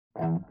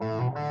Welcome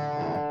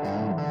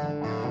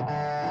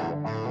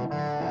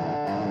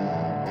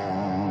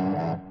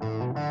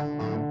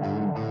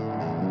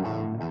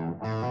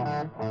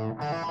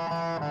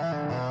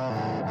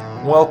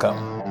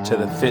to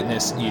the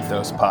Fitness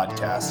Ethos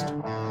Podcast.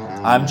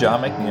 I'm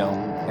John McNeil,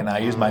 and I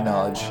use my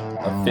knowledge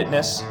of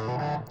fitness,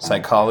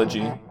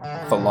 psychology,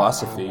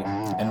 philosophy,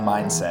 and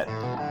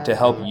mindset to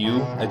help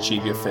you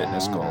achieve your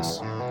fitness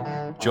goals.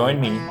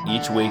 Join me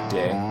each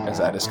weekday as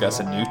I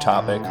discuss a new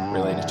topic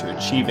related to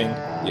achieving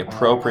the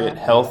appropriate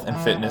health and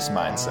fitness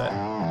mindset.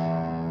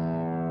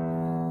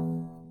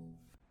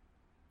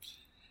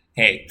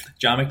 Hey,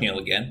 John McNeil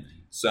again.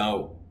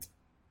 So,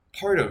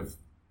 part of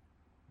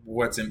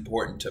what's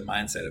important to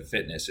mindset of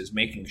fitness is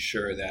making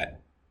sure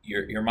that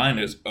your mind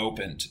is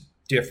open to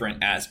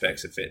different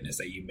aspects of fitness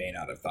that you may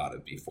not have thought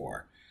of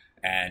before.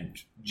 And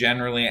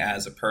generally,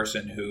 as a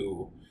person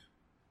who,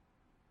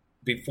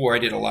 before I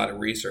did a lot of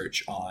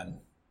research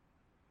on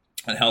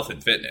health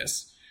and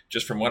fitness,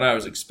 just from what I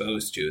was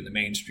exposed to in the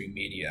mainstream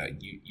media,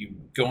 you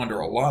go under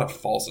a lot of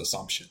false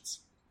assumptions.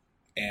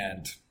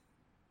 And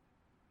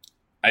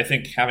I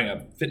think having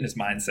a fitness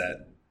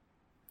mindset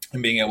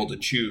and being able to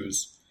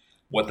choose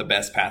what the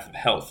best path of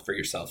health for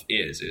yourself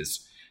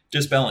is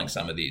dispelling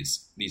some of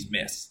these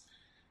myths.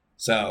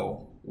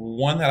 So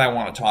one that I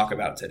want to talk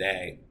about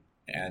today,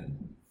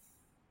 and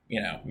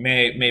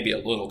may be a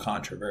little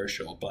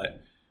controversial,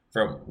 but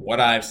from what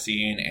I've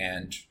seen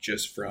and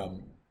just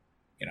from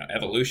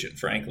evolution,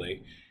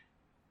 frankly,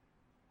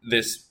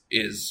 this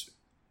is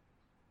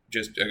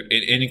just an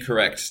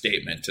incorrect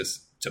statement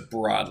to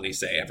broadly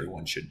say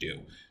everyone should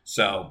do.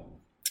 So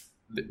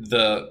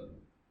the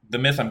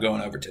myth I'm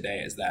going over today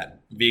is that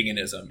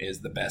veganism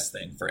is the best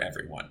thing for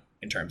everyone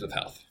in terms of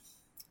health.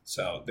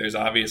 So there's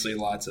obviously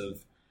lots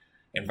of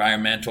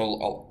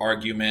environmental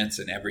arguments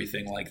and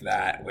everything like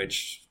that,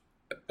 which,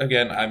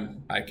 again,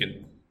 I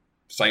can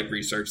cite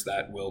research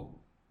that will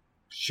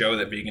show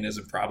that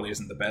veganism probably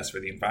isn't the best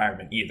for the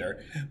environment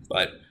either.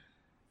 But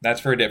that's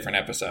for a different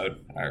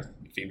episode, or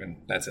if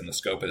even that's in the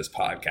scope of this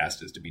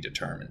podcast is to be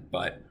determined.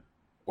 But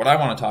what I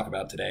want to talk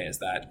about today is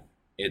that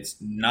it's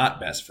not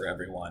best for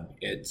everyone.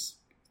 It's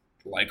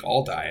like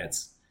all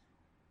diets,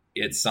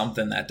 it's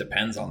something that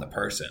depends on the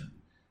person.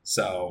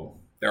 So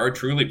there are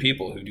truly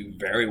people who do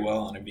very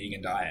well on a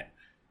vegan diet,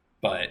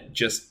 but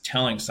just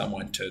telling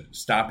someone to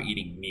stop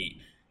eating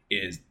meat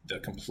is the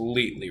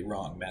completely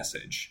wrong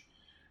message.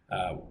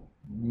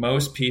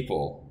 Most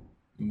people,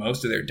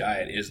 most of their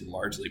diet is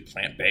largely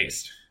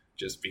plant-based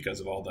just because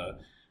of all the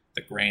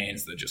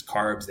grains, the just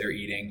carbs they're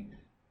eating.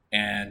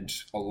 And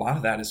a lot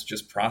of that is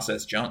just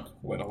processed junk.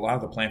 What a lot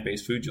of the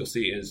plant-based food you'll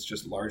see is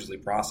just largely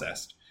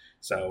processed.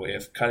 So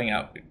if cutting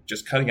out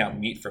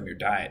meat from your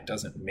diet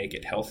doesn't make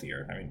it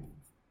healthier, I mean,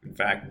 in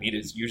fact, meat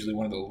is usually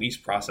one of the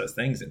least processed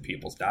things in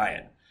people's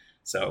diet.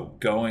 So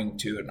going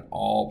to an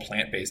all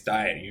plant-based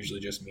diet usually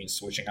just means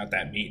switching out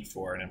that meat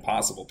for an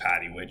Impossible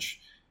patty, which,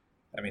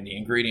 I mean, the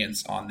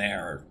ingredients on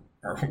there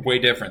are way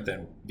different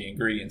than the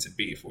ingredients in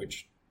beef,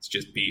 which is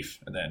just beef,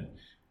 and then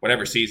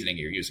whatever seasoning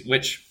you're using,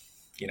 which,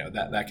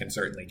 that can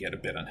certainly get a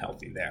bit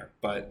unhealthy there.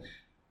 But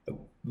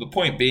the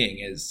point being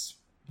is,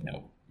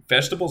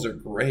 vegetables are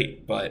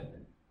great, but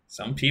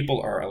some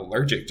people are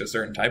allergic to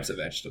certain types of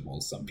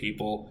vegetables. Some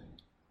people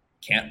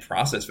can't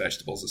process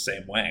vegetables the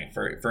same way.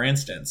 For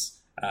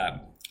instance,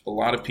 a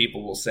lot of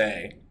people will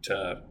say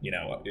to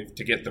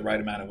get the right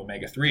amount of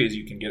omega-3s,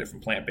 you can get it from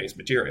plant-based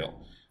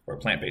material or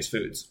plant-based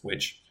foods,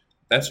 which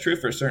that's true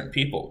for certain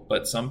people,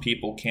 but some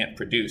people can't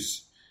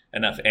produce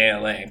enough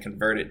ALA and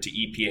convert it to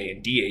EPA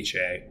and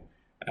DHA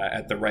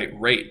at the right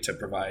rate to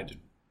provide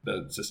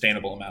the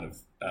sustainable amount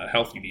of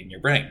health you need in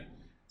your brain.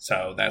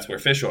 So that's where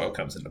fish oil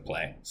comes into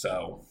play.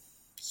 So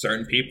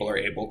certain people are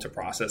able to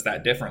process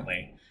that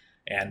differently,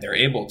 and they're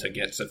able to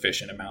get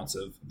sufficient amounts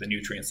of the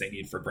nutrients they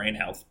need for brain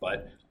health,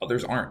 but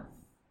others aren't.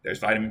 There's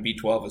vitamin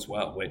B12 as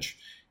well, which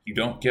you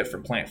don't get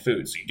from plant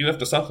foods. So you do have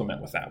to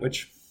supplement with that,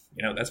 which,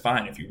 that's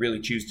fine if you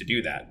really choose to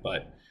do that.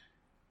 But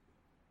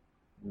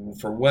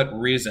for what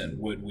reason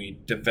would we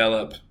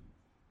develop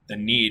the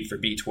need for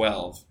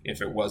B12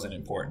 if it wasn't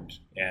important?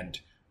 And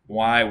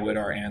why would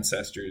our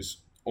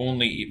ancestors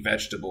only eat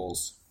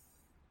vegetables?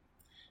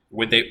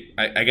 Would they,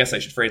 I guess I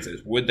should phrase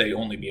it, would they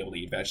only be able to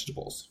eat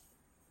vegetables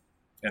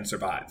and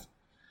survive?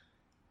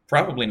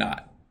 Probably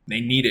not. They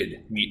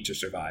needed meat to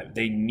survive.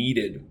 They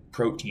needed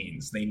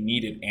proteins. They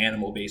needed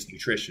animal-based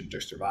nutrition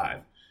to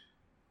survive.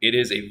 It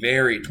is a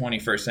very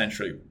 21st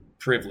century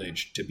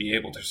privilege to be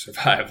able to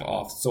survive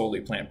off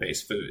solely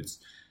plant-based foods.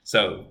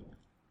 So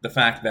the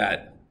fact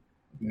that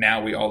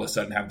now we all of a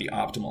sudden have the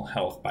optimal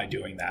health by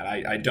doing that,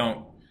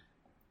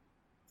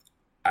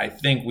 I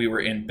think we were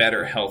in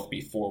better health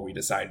before we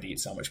decided to eat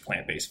so much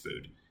plant-based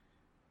food.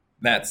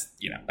 That's,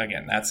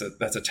 again, that's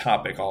a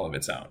topic all of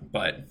its own.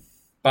 But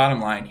bottom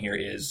line here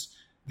is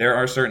there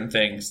are certain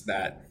things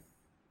that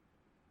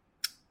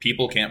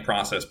people can't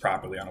process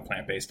properly on a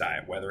plant-based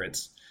diet, whether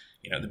it's,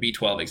 the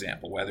B12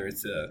 example, whether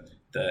it's the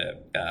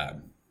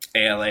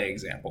ALA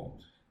example.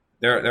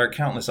 There are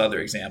countless other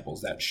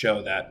examples that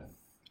show that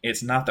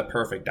it's not the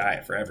perfect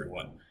diet for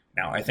everyone.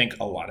 Now, I think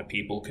a lot of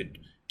people could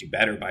do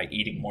better by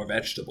eating more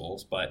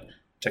vegetables, but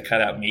to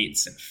cut out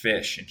meats and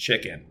fish and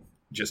chicken,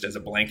 just as a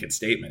blanket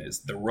statement,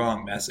 is the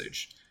wrong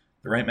message.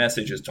 The right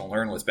message is to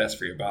learn what's best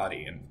for your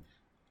body. And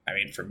I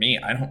mean, for me,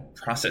 I don't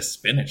process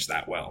spinach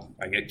that well.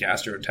 I get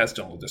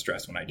gastrointestinal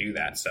distress when I do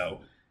that. So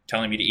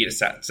telling me to eat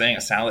saying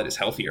a salad is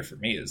healthier for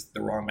me is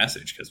the wrong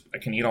message, because I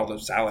can eat all the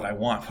salad I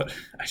want, but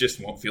I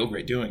just won't feel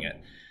great doing it.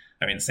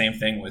 I mean, the same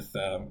thing with,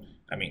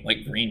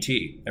 like green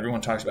tea.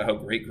 Everyone talks about how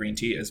great green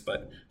tea is,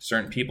 but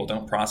certain people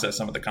don't process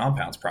some of the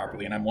compounds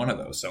properly, and I'm one of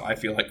those. So I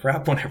feel like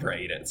crap whenever I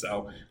eat it.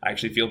 So I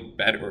actually feel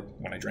better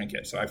when I drink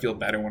it. So I feel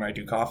better when I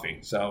do coffee.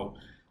 So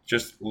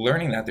just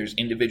learning that there's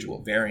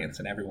individual variance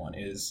in everyone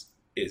is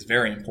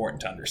very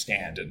important to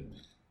understand. And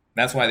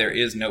that's why there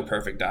is no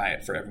perfect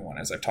diet for everyone,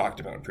 as I've talked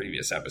about in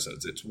previous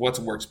episodes. It's what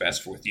works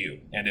best with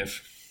you. And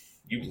if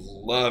you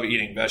love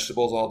eating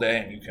vegetables all day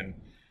and you can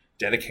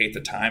dedicate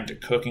the time to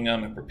cooking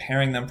them and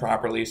preparing them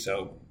properly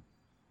so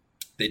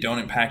they don't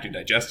impact your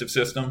digestive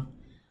system,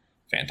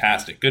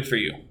 fantastic, good for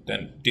you,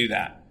 then do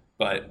that.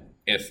 But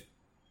if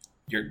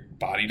your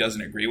body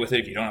doesn't agree with it,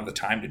 if you don't have the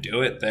time to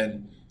do it,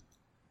 then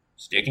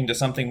sticking to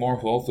something more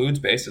whole foods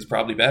based is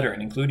probably better,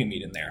 and including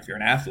meat in there. If you're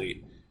an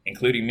athlete,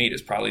 including meat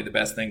is probably the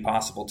best thing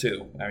possible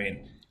too. I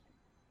mean,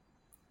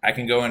 I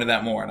can go into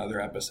that more in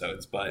other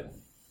episodes, but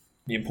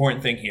the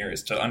important thing here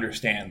is to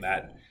understand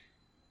that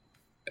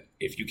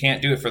if you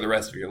can't do it for the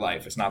rest of your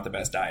life, it's not the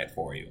best diet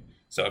for you.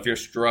 So if you're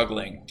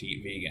struggling to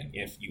eat vegan,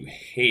 if you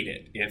hate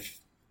it, if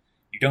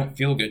you don't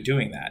feel good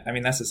doing that, I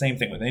mean, that's the same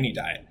thing with any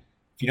diet.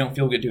 If you don't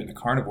feel good doing the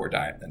carnivore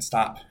diet, then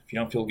stop. If you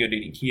don't feel good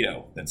eating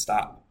keto, then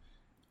stop.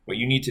 What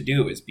you need to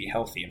do is be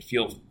healthy and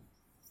feel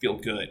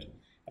good.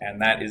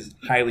 And that is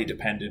highly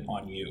dependent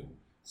on you.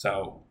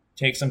 So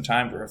take some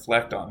time to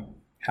reflect on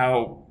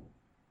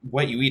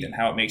what you eat and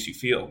how it makes you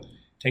feel.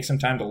 Take some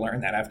time to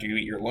learn that after you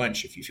eat your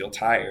lunch. If you feel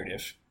tired,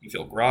 if you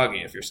feel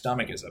groggy, if your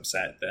stomach is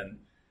upset, then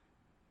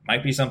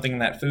might be something in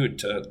that food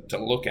to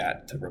look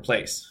at, to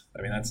replace.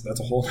 I mean, that's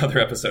a whole other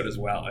episode as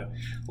well.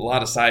 A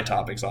lot of side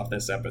topics off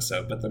this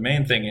episode, but the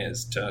main thing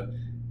is to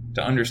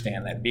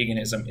understand that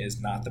veganism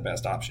is not the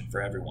best option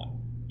for everyone.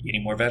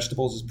 Eating more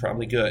vegetables is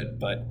probably good,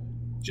 but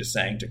just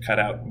saying to cut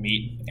out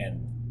meat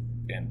and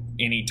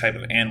any type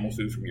of animal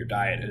food from your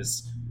diet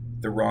is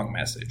the wrong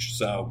message.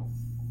 So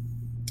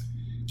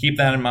keep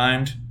that in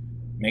mind.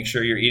 Make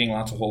sure you're eating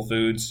lots of whole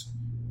foods.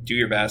 Do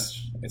your best.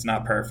 It's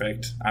not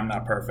perfect. I'm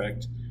not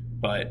perfect.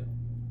 But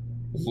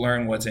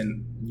learn what's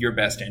in your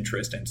best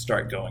interest and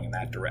start going in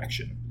that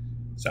direction.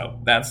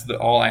 So that's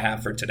all I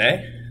have for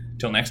today.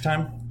 Till next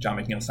time, John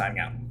McNeil signing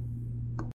out.